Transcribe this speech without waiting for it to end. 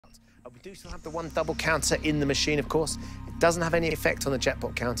We do still have the one double counter in the machine, of course. It doesn't have any effect on the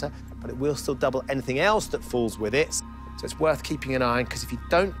jackpot counter, but it will still double anything else that falls with it. So it's worth keeping an eye on, because if you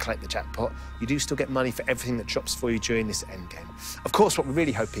don't collect the jackpot, you do still get money for everything that drops for you during this end game. Of course, what we're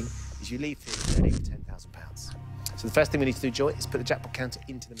really hoping is you leave here with £10,000. So the first thing we need to do, Joy, is put the jackpot counter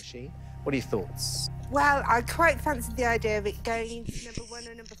into the machine. What are your thoughts? Well, I quite fancy the idea of it going into number 1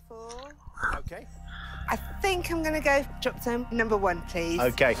 or number 4. OK. I think I'm going to go drop zone number 1, please.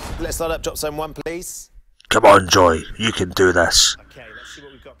 OK, let's start up drop zone 1, please. Come on, Joy, you can do this. OK, let's see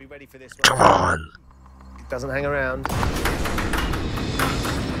what we've got. Be ready for this one. Come on. It doesn't hang around.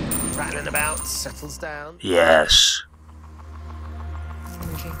 Rattling about, settles down. Yes.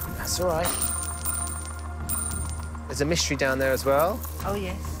 Okay. That's all right. There's a mystery down there as well. Oh,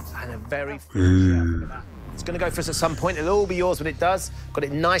 yes. And a very It's going to go for us at some point. It'll all be yours when it does. Got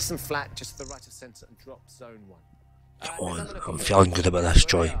it nice and flat, just to the right of centre, and drop zone 1. Come on, I'm feeling good about this,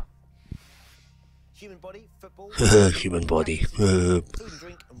 Joy. Human body, football. Human body. Food and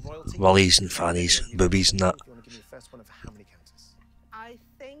drink and royalty. Willies and fannies, boobies and that. You want to give me the first one of how many counters? I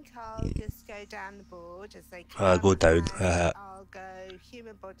think I'll just go down the board as they come. Go down. I'll go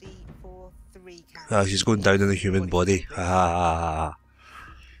human body for 3 counts. She's going down in the human body.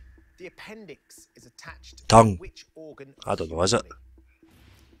 The appendix is attached to Tongue. which organ? I don't know, is it?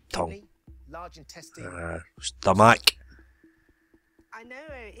 Tongue. Kidney, large intestine. Stomach. I know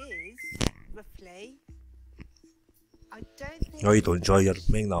where it is, roughly. I don't think No, you don't, Joy, you're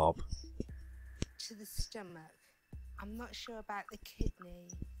making that up. to the stomach. I'm not sure about the kidney.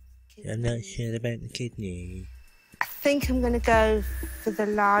 You're not sure about the kidney. I think I'm going to go for the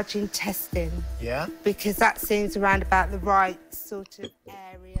large intestine, Yeah. because that seems around about the right sort of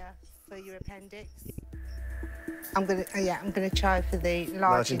area for your appendix. I'm going to try for the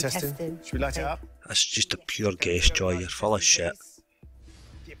large intestine. Should we light it up? That's just a pure guess, Joy, you're full of shit.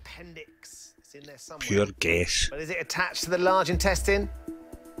 The appendix is in there somewhere. Pure guess. But is it attached to the large intestine?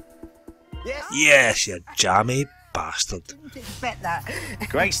 Yes. Yes, you jammy bastard. Didn't expect that.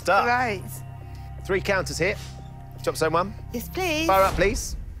 Great start. Right. 3 counters here. Drop zone 1. Yes, please. Fire up,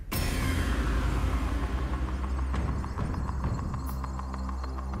 please.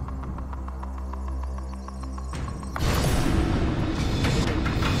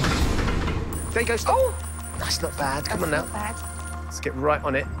 There you go, stop. Oh! That's not bad. Come on now. Not bad. Let's get right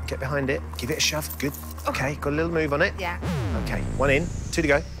on it. Get behind it. Give it a shove. Good. Okay, got a little move on it. Yeah. Okay, 1 in, 2 to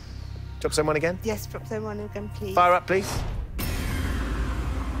go. Drop zone 1 again. Yes, drop zone 1 again, please. Fire up, please.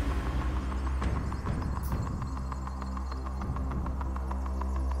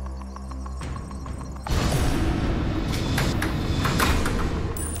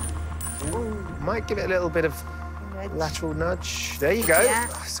 Ooh, might give it a little bit of lateral nudge. There you go. Yeah.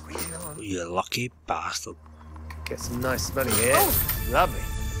 Oh, squeeze it on. You lucky bastard. Get some nice smelling here. Oh. Lovely.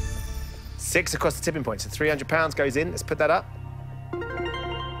 6 across the tipping point, so £300 goes in. Let's put that up.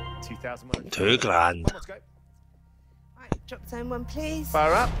 2,100. 2 grand. Let's go. Right, drop zone 1, please.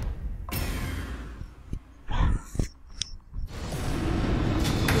 Fire up. You'll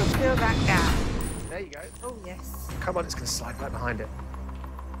feel that gap. There you go. Oh, yes. Come on, it's going to slide right behind it.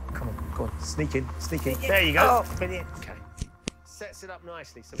 Come on, go on. Sneak in, sneak in. There you go. Oh, brilliant. Okay. Sets it up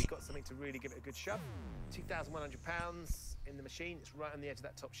nicely, so we've got something to really give it a good shove. £2,100 in the machine. It's right on the edge of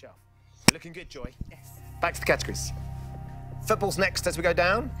that top shelf. Looking good, Joy. Yes. Back to the categories. Football's next as we go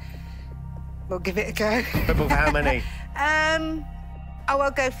down. We'll give it a go. Football, how many?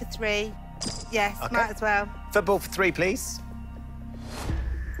 I'll go for 3. Yes, Okay. might as well. Football for 3, please.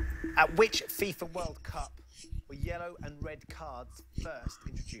 At which FIFA World Cup were yellow and red cards first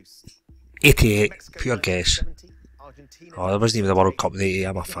introduced? 88, Mexico pure guess. 1970, Argentina Oh, there wasn't even the World Cup in 88,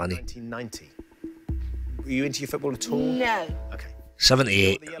 I'm a fanny. 1990. Were you into your football at all? No. Okay.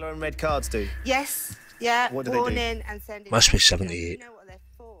 78. What the yellow and red cards do? Yes. Yeah. What do they do? Warning and send it. Must be out. 78. You know what they're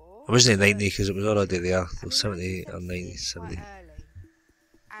for. It wasn't 90 because it was already there. It was 78 or 90, 70. Quite early.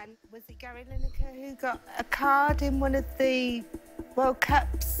 And was it Gary Lineker who got a card in one of the World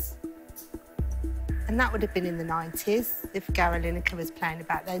Cups? And that would have been in the 90s if Gary Lineker was playing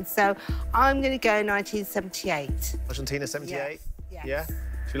about then. So I'm going to go 1978. Argentina 78? Yes. Yeah?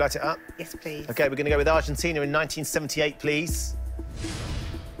 Should we light it up? Yes, please. Okay, we're going to go with Argentina in 1978, please.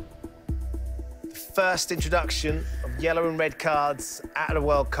 The first introduction of yellow and red cards at a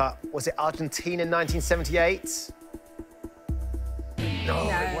World Cup. Was it Argentina in 1978? No,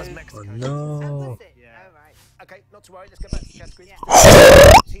 it was Mexico. Oh, Oh, no. was it? Yeah. Oh, right. Okay, not to worry, let's go back to the categories.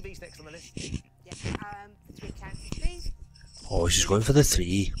 Yeah. TV's next on the list. Yeah. 3 counts, please. Oh, she's going for the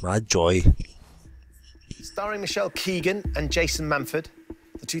 3. Mad Joy. Starring Michelle Keegan and Jason Manford,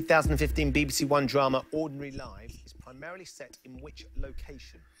 the 2015 BBC One drama Ordinary Lives is primarily set in which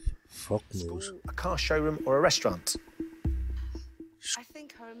location? Fuck knows. School, a car showroom, or a restaurant? I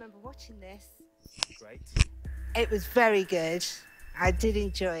think I remember watching this. Great. It was very good. I did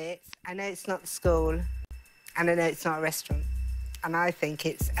enjoy it. I know it's not the school, and I know it's not a restaurant. And I think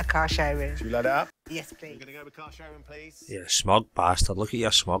it's a car showroom. Should we load it up? Yes, We're please. going to go with car showroom, please. You smug bastard. Look at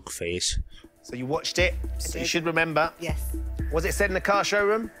your smug face. So you watched it, so you did. should remember. Yes. Was it said in the car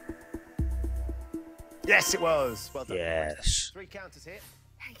showroom? Yes, it was. Well done. Yes. 3 counters here.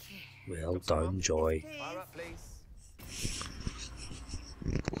 Thank you. Well done, Joy. Fire up, please.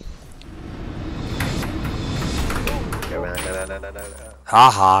 Go around, no.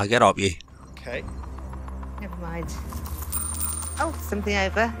 Haha, get up, you. Okay. Never mind. Oh, something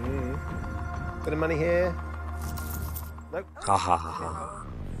over. Bit of money here. Nope. Ha ha ha ha.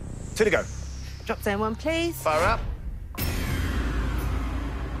 2 to go. Drop zone 1, please. Fire up.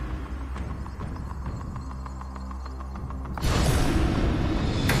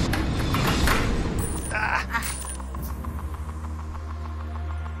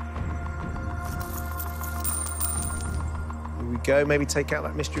 Here we go. Maybe take out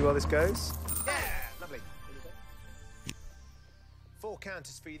that mystery while this goes. Yeah, lovely. Here we go. 4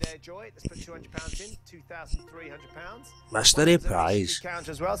 counters for you there, Joy. Let's put £200 in. £2,300. Mystery prize.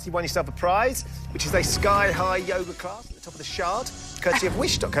 Counter as well, so you won yourself a prize, which is a sky-high yoga class at the top of the Shard, courtesy of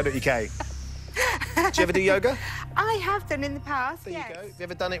wish.co.uk. Do you ever do yoga? I have done in the past, There yes. you go. Have you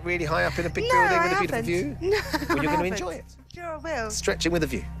ever done it really high up in a big No, building I with a beautiful haven't. view? No, Well, you're I going to haven't. enjoy it. Sure, I will. Stretching with a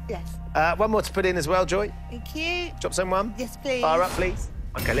view. Yes. One more to put in as well, Joy. Thank you. Drop zone 1. Yes, please. Fire up, please.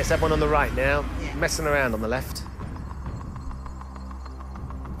 Okay, let's have one on the right now. Yeah. Messing around on the left.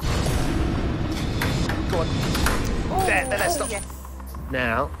 Go on. Oh, There, let's stop. Yes,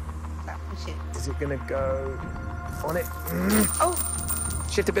 Now, that was it. is it going to go on it? Oh,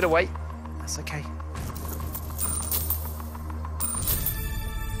 Shift a bit of weight. That's okay.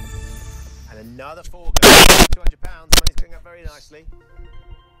 And another 4 goes. £200. Money's going up very nicely.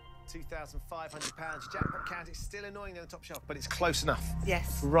 £2,500. Jackpot count is still annoying on the top shelf, but it's close enough.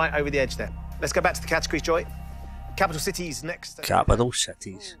 yes. Right over the edge there. Let's go back to the categories, Joy. Capital cities next. Capital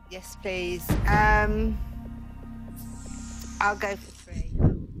cities. Yes, please. I'll go for 3.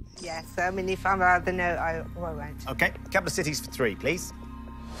 Yes, I mean, if I'm rather no, I won't. Okay, capital cities for 3, please.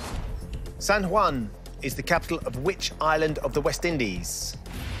 San Juan is the capital of which island of the West Indies?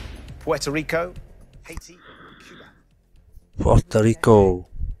 Puerto Rico, Haiti, Cuba. Puerto Rico.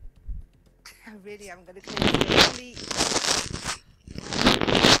 Really, I'm going to go.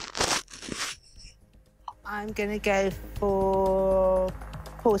 I'm going to go for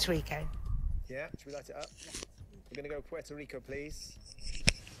Puerto Rico. Yeah, should we light it up? We're going to go Puerto Rico, please.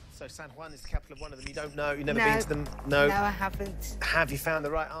 So San Juan is the capital of one of them. You don't know? You've never No. been to them? No. No, I haven't. Have you found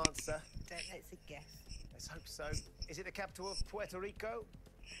the right answer? Don't know, it's a guess. Let's hope so. Is it the capital of Puerto Rico?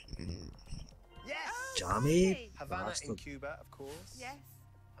 Yes! Jammy. Havana in bastard. Cuba, of course. Yes.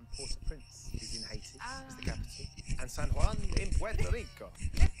 And Port-au-Prince is in Haiti, is the Ah. capital. And San Juan in Puerto Rico.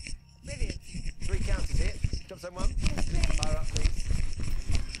 Brilliant. 3 counters here. Drop zone 1. Fire up, please.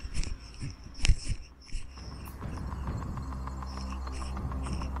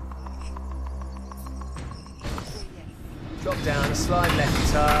 Drop down, slide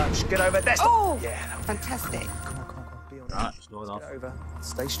left touch. Get over. That's Oh! Yeah. that was- Fantastic. Come on. Be on it. Nah, it's not enough. Get over.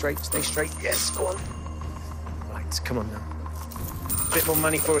 Stay straight. Yes, go on. Right, come on now. Bit more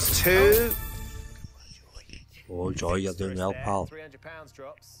money for us too. Oh, Joy, you're doing well, pal. £300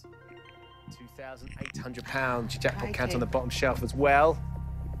 drops. £2,800. Your jackpot Thank count you. on the bottom shelf as well.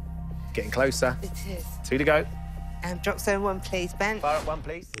 Getting closer. It is. 2 to go. Drop zone 1, please, Ben. Fire up 1,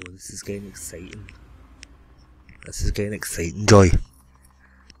 please. Oh, this is getting exciting. This is getting exciting, Joy.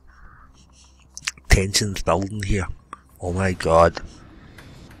 Tension's building here. Oh my god.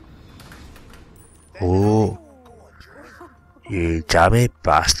 Oh, you jammy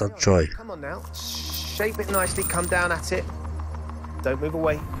bastard, Joy. Come on now. Shape it nicely. Come down at it. Don't move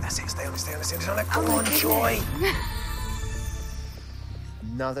away. That's it. Stay on it. Come on, Joy.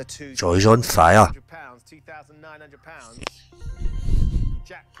 Another 2. Joy's on fire. £2,900.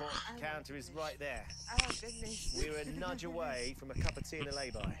 Jackpot counter is right there. Oh, goodness. We're a nudge away from a cup of tea and a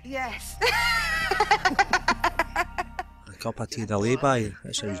lay-by. Yes. A cup of tea and a lay-by.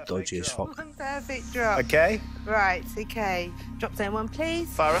 That sounds dodgy as fuck. One perfect drop. Okay. Right, okay. Drop zone 1, please.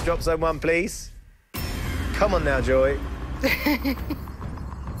 Fire up. Drop zone 1, please. Come on now, Joy.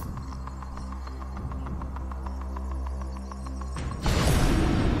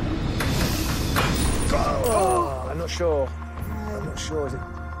 Oh, I'm not sure. Is it?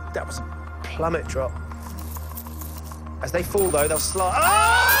 That was a plummet drop. As they fall, though, they'll slide.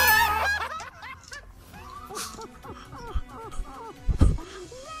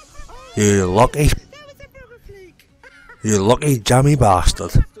 You lucky. You lucky jammy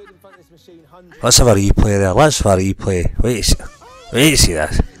bastard. Let's have a replay there. Let's have a replay. Wait to see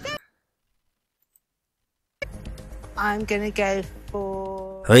this. I'm going to go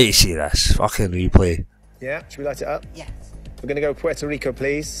for... Wait to see this. Fucking replay. Yeah, should we light it up? Yes. We're going to go Puerto Rico,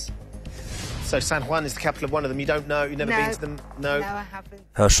 please. So San Juan is the capital of one of them. You don't know? You've never been to them? No. No, I haven't.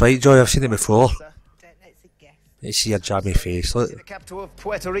 That's right, Joy. I've seen it before. Don't know, it's a guess. You see your jammy face. Look. The capital of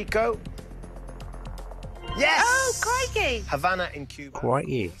Puerto Rico? Yes! Oh, crikey! Havana in Cuba.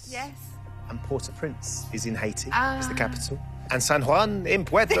 Crikey. Yes. And Port-au-Prince is in Haiti. Is the Ah. capital. And San Juan in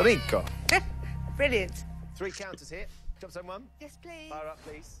Puerto Rico. Brilliant. 3 counters here. Drop zone 1. Yes, please. Fire up,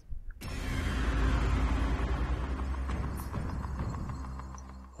 please.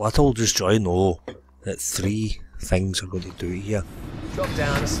 Little does Joy know that 3 things are going to do here. Drop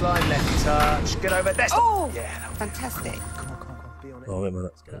down, a slide left touch. Get over. That's Oh! Yeah, that was... Fantastic. Come on. Be on it. Oh, wait a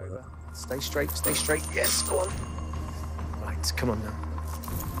minute. Let's get over. Stay straight. Yes, go on. Right, come on now.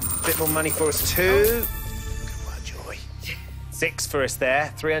 Bit more money for us too. Come on, Joy. 6 for us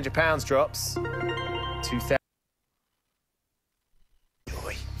there. £300 drops. 2,000.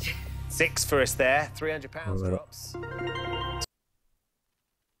 Joy. 6 for us there. £300 drops.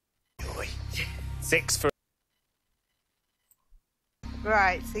 Joy. 6 for.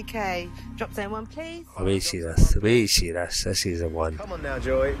 Right, okay. Drop zone 1, please. Wait to see this. Wait to see this. This is the one. Come on now,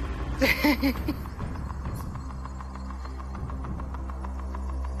 Joy.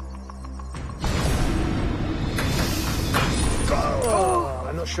 Oh,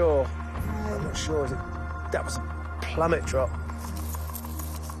 I'm not sure. That was a plummet drop.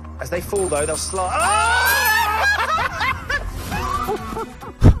 As they fall, though, they'll slide.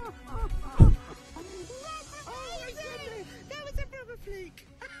 That was a proper fluke.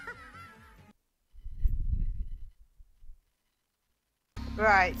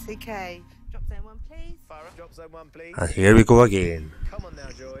 Right, okay. Drop zone 1, please. Fire up, drop zone 1, please. And here we go again. Come on now,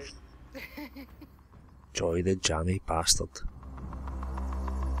 Joy. Joy the jammy bastard.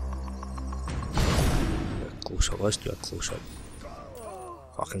 Close up, let's do a close up.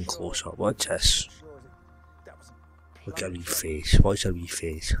 Fucking close up, what's this? Look at her wee face, what's her wee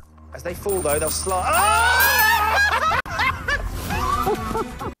face? As they fall, though, they'll slide.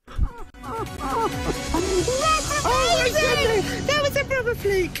 That was a proper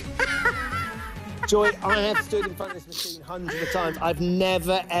fluke. Joy, I have stood in front of this machine hundreds of times. I've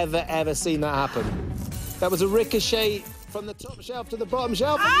never, ever seen that happen. That was a ricochet from the top shelf to the bottom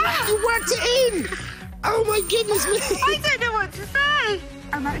shelf. You worked it in! Oh my goodness me! I don't know what to say.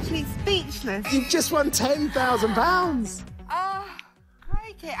 I'm actually speechless. You've just won £10,000. Oh,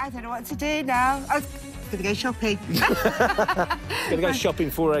 crikey. I don't know what to do now. I was going to go shopping. Gonna go shopping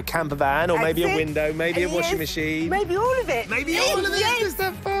for a camper van, or maybe a That's it. window, maybe a washing Yes. machine. Maybe all of it. Maybe all of it. Yes. Just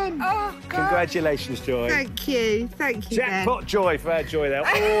have fun. Oh, God. Congratulations, Joy. Thank you. Thank you, Jackpot Joy for our Joy there.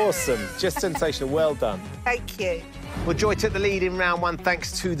 Awesome. Just sensational. Well done. Ben. Thank you. Well, Joy took the lead in round 1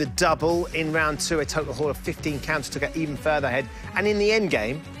 thanks to the double. In round 2, a total haul of 15 counters took her even further ahead. And in the end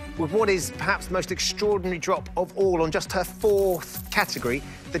game, with what is perhaps the most extraordinary drop of all on just her 4th category,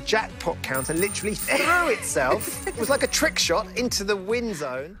 the jackpot counter literally threw itself. It was like a trick shot into the win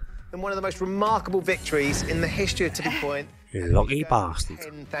zone, and one of the most remarkable victories in the history of Tipping Point. You lucky bastard.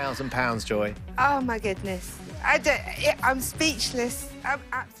 £10,000, Joy. Oh, my goodness. I'm speechless. I'm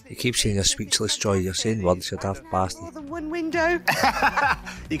absolutely... You keep saying you're speechless, Joy, you're saying words, you daft More bastard. than one window.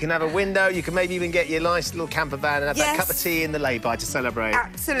 You can have a window, you can maybe even get your nice little camper van and have that Yes. cup of tea in the lay-by to celebrate.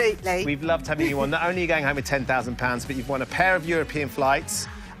 Absolutely. We've loved having you on. Not only are you going home with £10,000, but you've won a pair of European flights.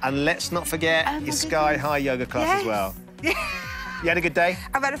 And let's not forget Oh, my your Sky goodness. High yoga class Yes. as well. You had a good day?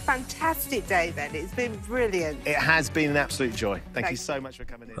 I've had a fantastic day, Ben. It's been brilliant. It has been an absolute joy. Thank you Thanks. so much for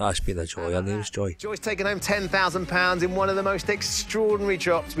coming in. That's been a joy, her name's Joy. Joy's taken home £10,000 in one of the most extraordinary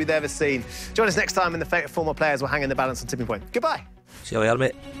drops we've ever seen. Join us next time when the favourite former players will hang in the balance on Tipping Point. Goodbye. See you later,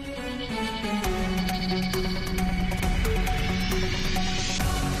 mate.